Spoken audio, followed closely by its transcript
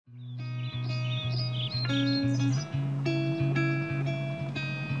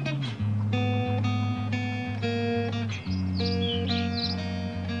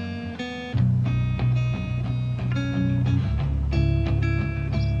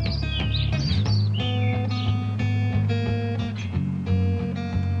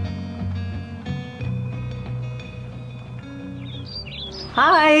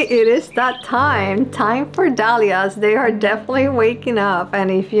Hi, it is that time for dahlias. They are definitely waking up,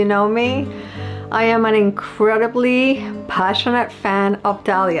 and if you know me, I am an incredibly passionate fan of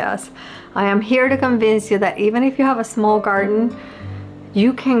dahlias. I am here to convince you that even if you have a small garden,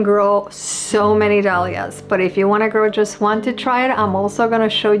 you can grow so many dahlias. But if you want to grow just one to try it, I'm also going to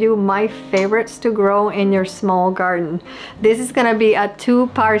show you my favorites to grow in your small garden. This is going to be a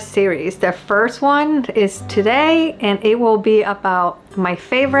two-part series. The first one is today, and it will be about my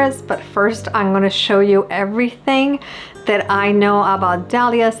favorites, but first I'm going to show you everything that I know about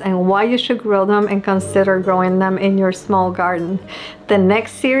dahlias and why you should grow them and consider growing them in your small garden. The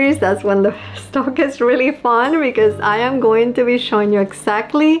next series, that's when the stuff gets really fun, because I am going to be showing you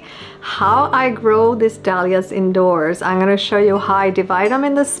exactly how I grow these dahlias indoors. I'm going to show you how I divide them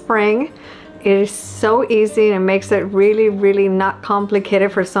in the spring. It is so easy and it makes it really not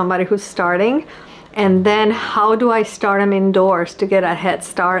complicated for somebody who's starting. And then how do I start them indoors to get a head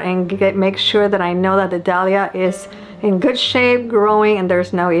start and make sure that I know that the dahlia is in good shape, growing, and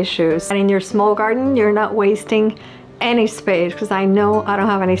there's no issues. And in your small garden, you're not wasting any space, because I know I don't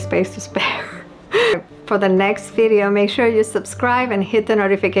have any space to spare. For the next video, make sure you subscribe and hit the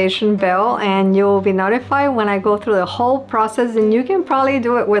notification bell, and you will be notified when I go through the whole process, and you can probably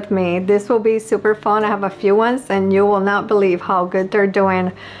do it with me. This will be super fun. I have a few ones and you will not believe how good they're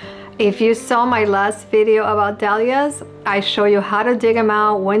doing. If you saw my last video about dahlias, I show you how to dig them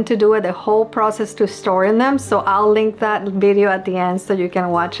out, when to do it, the whole process to storing them. So I'll link that video at the end so you can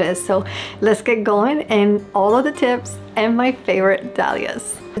watch it. So let's get going and all of the tips and my favorite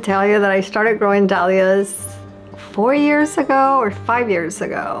dahlias. I tell you that I started growing dahlias 4 years ago or 5 years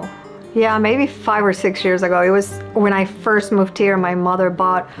ago. Yeah, maybe 5 or 6 years ago. It was when I first moved here. My mother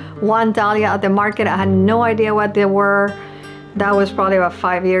bought one dahlia at the market. I had no idea what they were. That was probably about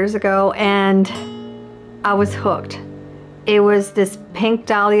 5 years ago, and I was hooked. It was this pink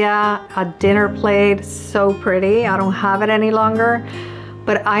dahlia, a dinner plate, so pretty. I don't have it any longer,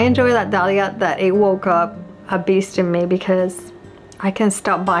 but I enjoy that dahlia that it woke up a beast in me, because I can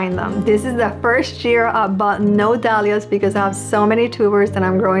stop buying them. This is the first year I bought no dahlias because I have so many tubers and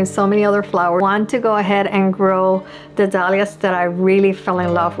I'm growing so many other flowers. I want to go ahead and grow the dahlias that I really fell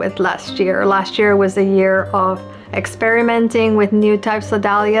in love with last year. Last year was a year of experimenting with new types of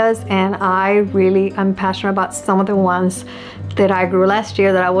dahlias, and I really am passionate about some of the ones that I grew last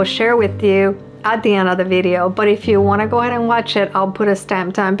year that I will share with you at the end of the video. But if you want to go ahead and watch it, I'll put a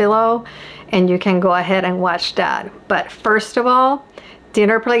timestamp below and you can go ahead and watch that. But first of all,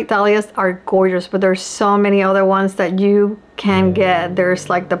 dinner plate dahlias are gorgeous, but there's so many other ones that you can get. There's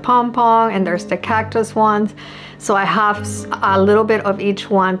like the pom-pom and there's the cactus ones. So I have a little bit of each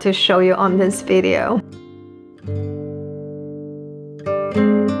one to show you on this video.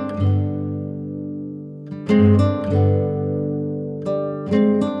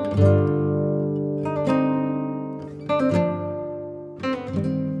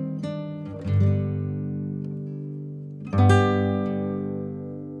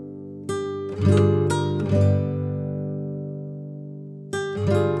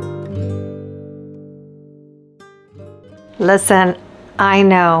 Listen, I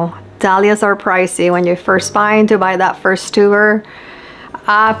know dahlias are pricey when you're first buying. To buy that first tuber,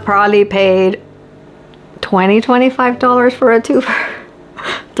 I probably paid $20–25 for a tuber.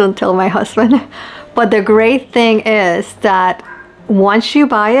 Don't tell my husband. But the great thing is that once you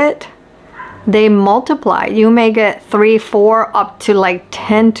buy it, they multiply. You may get 3, 4, up to like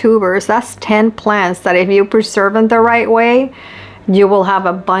 10 tubers. That's 10 plants that if you preserve them the right way, you will have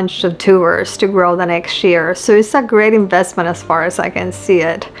a bunch of tubers to grow the next year. So it's a great investment as far as I can see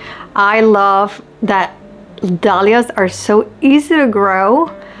it. I love that dahlias are so easy to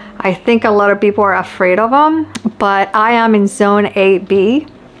grow. I think a lot of people are afraid of them, but I am in zone 8B,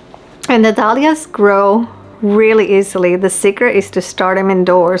 and the dahlias grow really easily. The secret is to start them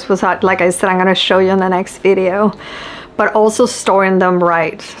indoors, which, like I said, I'm going to show you in the next video, but also storing them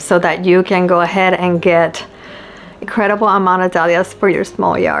right so that you can go ahead and get incredible amount of dahlias for your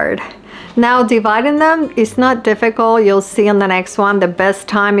small yard. Now, dividing them is not difficult. You'll see in the next one the best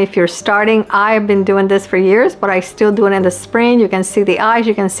time if you're starting. I've been doing this for years, but I still do it in the spring. You can see the eyes,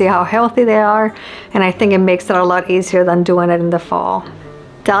 you can see how healthy they are, and I think it makes it a lot easier than doing it in the fall.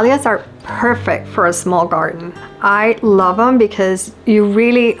 Dahlias are perfect for a small garden. I love them because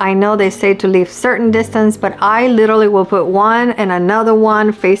I know they say to leave certain distance, but I literally will put one and another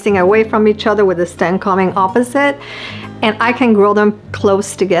one facing away from each other with the stem coming opposite, and I can grow them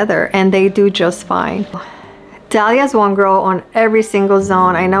close together and they do just fine. Dahlias won't grow on every single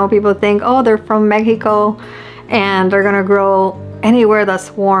zone. I know people think, oh, they're from Mexico and they're gonna grow anywhere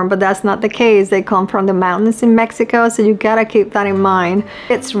that's warm, but that's not the case. They come from the mountains in Mexico, so you gotta keep that in mind.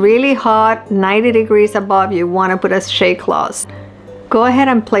 It's really hot, 90 degrees above, you wanna put a shade cloth. Go ahead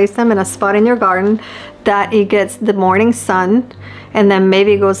and place them in a spot in your garden that it gets the morning sun, and then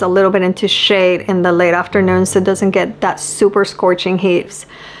maybe goes a little bit into shade in the late afternoon so it doesn't get that super scorching heat.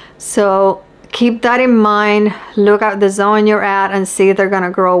 So keep that in mind. Look at the zone you're at and see if they're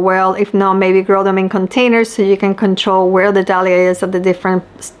gonna grow well. If not, maybe grow them in containers so you can control where the dahlia is at the different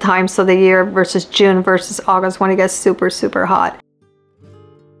times of the year versus June versus August when it gets super hot.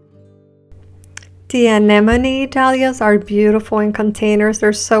 The anemone dahlias are beautiful in containers.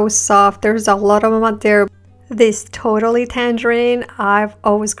 They're so soft. There's a lot of them out there. This totally tangerine, I've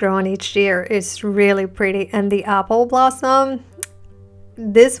always grown each year. It's really pretty. And the apple blossom,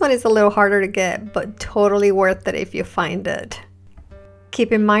 this one is a little harder to get, but totally worth it if you find it.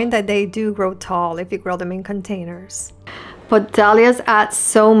 Keep in mind that they do grow tall if you grow them in containers. But dahlias add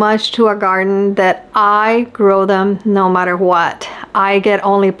so much to a garden that I grow them no matter what. I get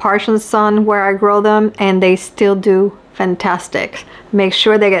only partial sun where I grow them and they still do fantastic. Make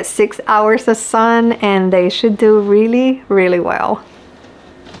sure they get 6 hours of sun and they should do really well.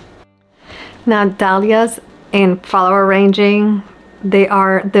 Now dahlias in flower arranging, they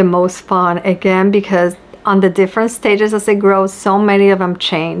are the most fun, again, because on the different stages as it grows, so many of them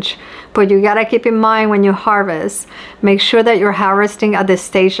change. But you gotta keep in mind when you harvest, make sure that you're harvesting at the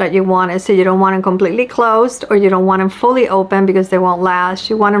stage that you want it. So you don't want them completely closed or you don't want them fully open because they won't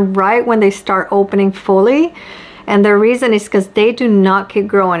last. You want them right when they start opening fully. And the reason is because they do not keep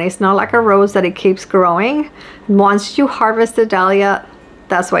growing. It's not like a rose that it keeps growing. Once you harvest the dahlia,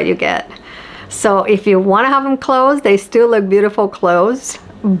 that's what you get. So if you want to have them closed, they still look beautiful closed,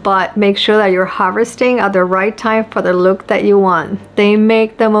 but make sure that you're harvesting at the right time for the look that you want. They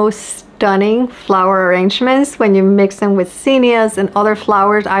make the most stunning flower arrangements when you mix them with zinnias and other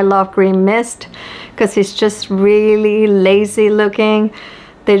flowers. I love green mist because it's just really lazy looking.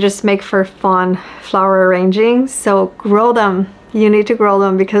 They just make for fun flower arranging. So grow them. You need to grow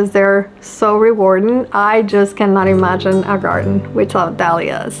them because they're so rewarding. I just cannot imagine a garden without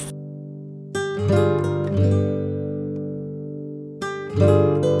dahlias.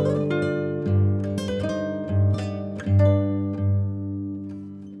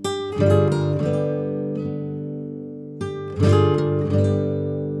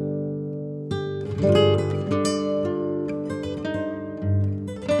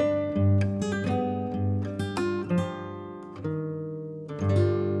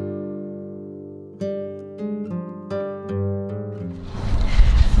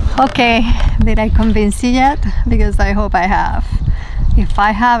 Okay, did I convince you yet? Because I hope I have. If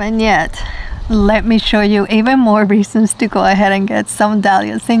I haven't yet, let me show you even more reasons to go ahead and get some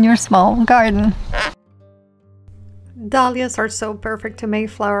dahlias in your small garden. Dahlias are so perfect to make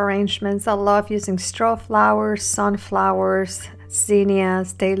flower arrangements. I love using straw flowers, sunflowers,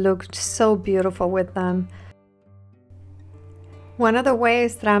 zinnias. They look so beautiful with them. One of the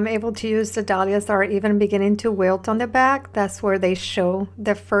ways that I'm able to use the dahlias that are even beginning to wilt on the back, that's where they show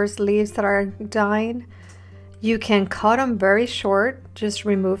the first leaves that are dying. You can cut them very short, just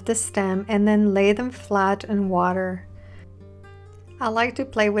remove the stem and then lay them flat in water. I like to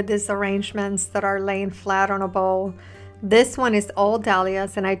play with these arrangements that are laying flat on a bowl. This one is all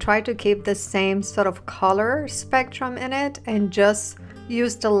dahlias and I try to keep the same sort of color spectrum in it and just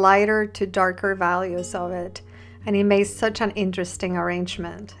use the lighter to darker values of it. And it makes such an interesting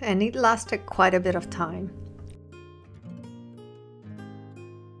arrangement and it lasted quite a bit of time.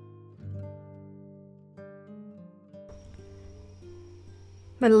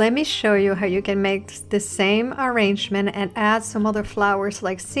 But let me show you how you can make the same arrangement and add some other flowers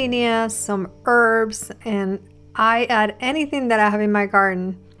like zinnias, some herbs, and I add anything that I have in my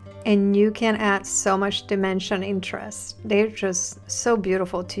garden and you can add so much dimension interest. They're just so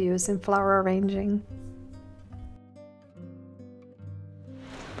beautiful to use in flower arranging.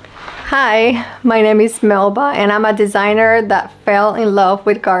 Hi, my name is Melba and I'm a designer that fell in love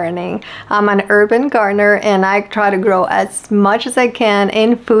with gardening. I'm an urban gardener and I try to grow as much as I can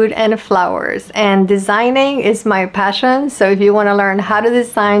in food and flowers, and designing is my passion. So if you want to learn how to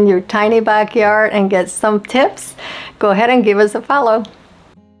design your tiny backyard and get some tips, go ahead and give us a follow.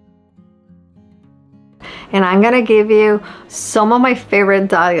 and I'm gonna give you some of my favorite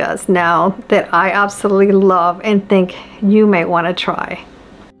dahlias now that I absolutely love and think you may want to try.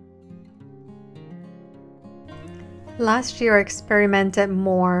 Last year I experimented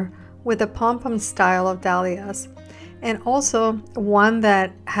more with the pom-pom style of dahlias, and also one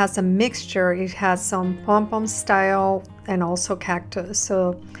that has a mixture. It has some pom-pom style and also cactus,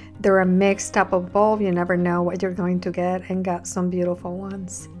 so they're a mixed type of bulb. You never know what you're going to get, and got some beautiful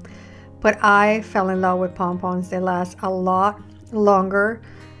ones. But I fell in love with pom-poms. They last a lot longer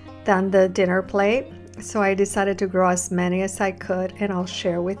than the dinner plate, so I decided to grow as many as I could, and I'll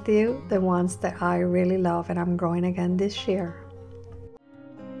share with you the ones that I really love and I'm growing again this year.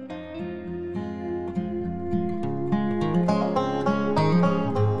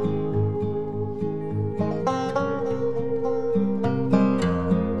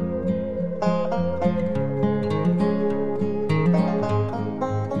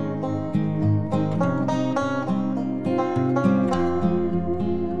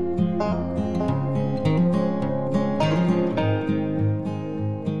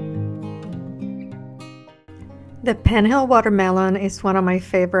 The Penhill watermelon is one of my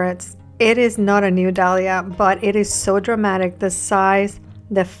favorites. It is not a new dahlia, but it is so dramatic. The size,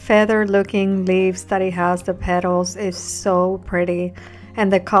 the feather looking leaves that it has, the petals is so pretty,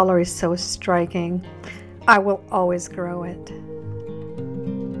 and the color is so striking. I will always grow it.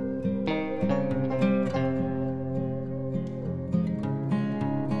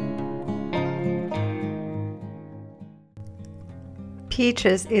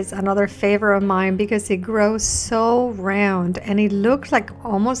 Peaches is another favorite of mine because it grows so round and it looks like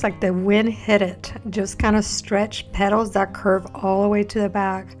almost like the wind hit it. Just kind of stretched petals that curve all the way to the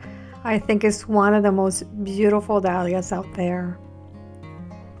back. I think it's one of the most beautiful dahlias out there.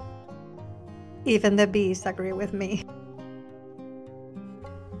 Even the bees agree with me.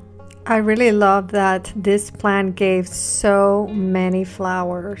 I really love that this plant gave so many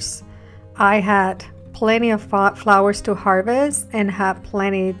flowers. I had plenty of flowers to harvest and had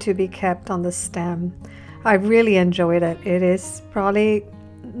plenty to be kept on the stem. I really enjoyed it. It is probably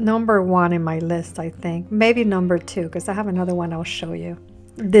number one in my list, I think. Maybe number two, because I have another one I'll show you.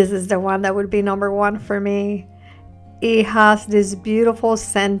 This is the one that would be number one for me. It has this beautiful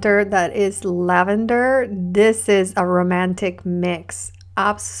center that is lavender. This is a romantic mix.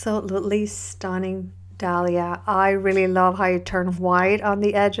 Absolutely stunning dahlia. I really love how it turns white on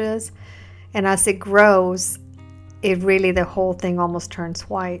the edges. And as it grows, the whole thing almost turns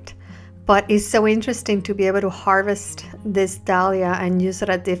white. But it's so interesting to be able to harvest this dahlia and use it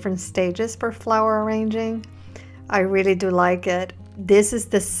at different stages for flower arranging. I really do like it. This is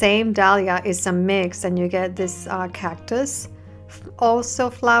the same dahlia, it's a mix, and you get this cactus also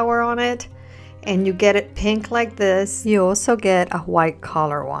flower on it, and you get it pink like this. You also get a white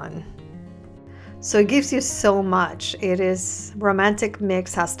color one. So it gives you so much. It is romantic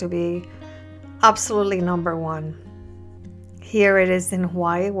mix, has to be absolutely number one. Here it is in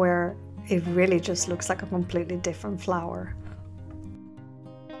white, where it really just looks like a completely different flower.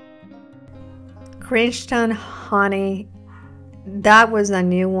 Cringeton Honey, that was a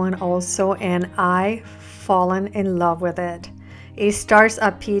new one also, and I've fallen in love with it. It starts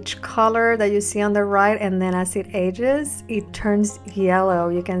a peach color that you see on the right, and then as it ages, it turns yellow.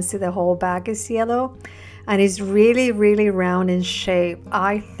 You can see the whole back is yellow, and it's really, really round in shape.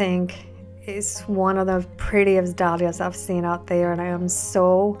 I think it's one of the prettiest dahlias I've seen out there, and I am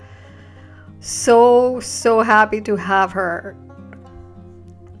so happy to have her.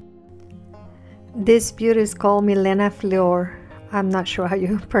 This beauty is called Milena Fleur. I'm not sure how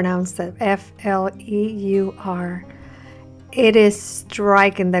you pronounce it. F-L-E-U-R. It is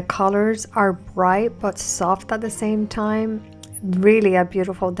striking. The colors are bright but soft at the same time. Really a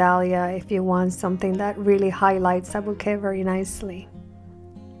beautiful dahlia if you want something that really highlights a bouquet very nicely.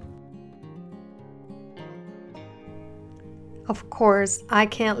 Of course, I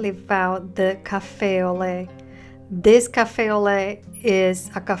can't leave out the Café au lait. This Café au lait is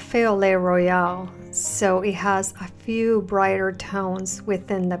a Café au lait Royal, so it has a few brighter tones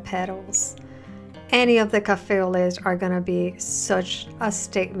within the petals. Any of the Café au laits are going to be such a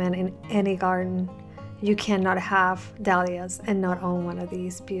statement in any garden. You cannot have dahlias and not own one of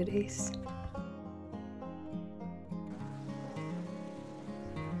these beauties.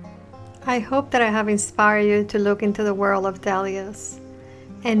 I hope that I have inspired you to look into the world of dahlias,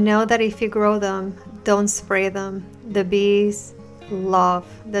 and know that if you grow them, don't spray them. The bees love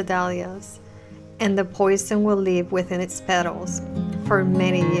the dahlias, and the poison will live within its petals for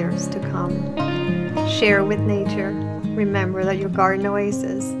many years to come. Share with nature. Remember that your garden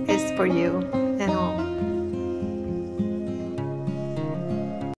oasis is for you.